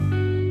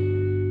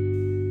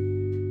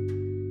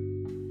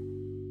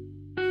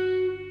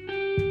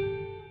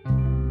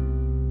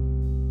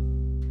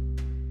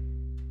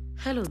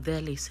Hello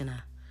there,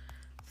 listener.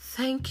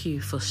 Thank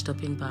you for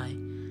stopping by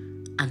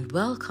and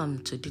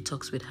welcome to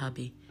Detox with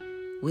Habi,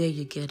 where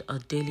you get a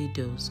daily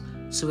dose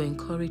to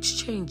encourage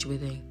change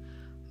within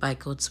by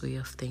God's way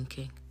of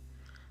thinking.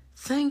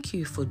 Thank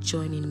you for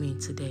joining me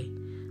today,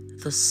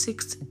 the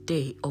sixth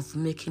day of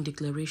making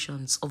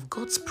declarations of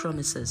God's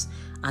promises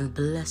and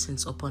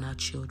blessings upon our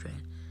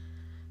children.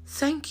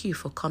 Thank you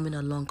for coming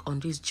along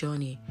on this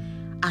journey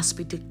as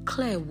we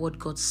declare what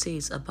God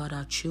says about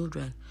our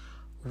children,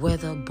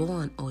 whether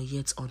born or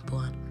yet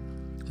unborn,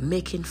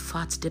 making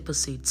fat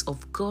deposits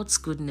of God's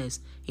goodness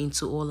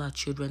into all our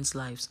children's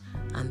lives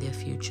and their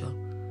future.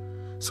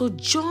 So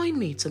join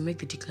me to make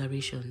the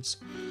declarations.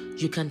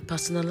 You can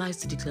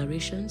personalize the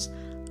declarations,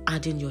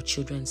 adding your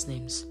children's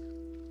names.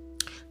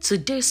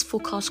 Today's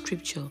focal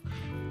scripture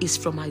is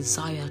from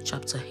Isaiah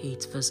chapter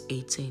 8 verse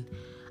 18,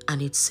 and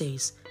it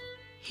says,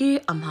 "Here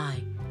am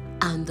I,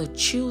 and the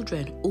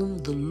children whom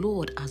the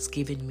Lord has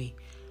given me.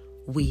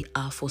 We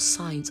are for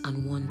signs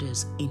and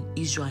wonders in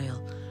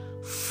Israel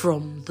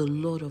from the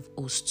Lord of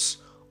hosts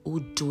who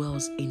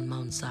dwells in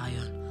Mount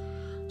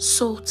Zion."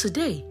 So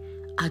today,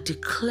 I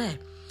declare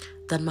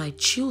that my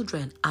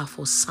children are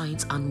for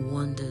signs and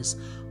wonders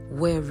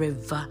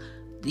wherever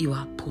you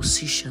are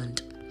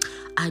positioned.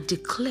 I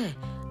declare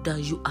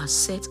that you are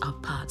set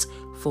apart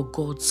for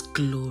God's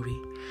glory.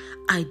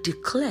 I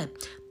declare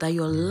that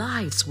your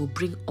lives will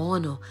bring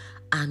honor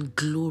and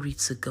glory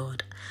to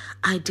God.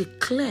 I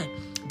declare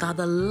that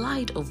the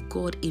light of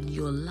God in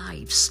your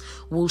lives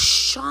will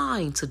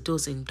shine to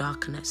those in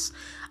darkness.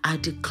 I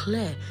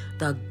declare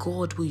that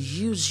God will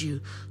use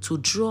you to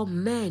draw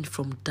men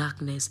from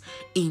darkness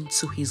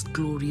into his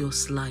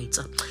glorious light.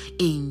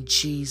 In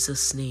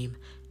Jesus' name,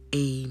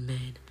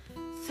 amen.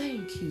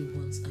 Thank you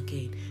once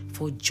again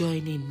for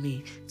joining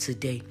me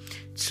today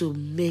to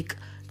make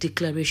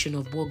declaration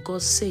of what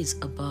God says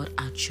about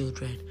our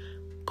children.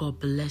 God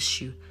bless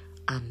you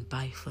and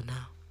bye for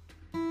now.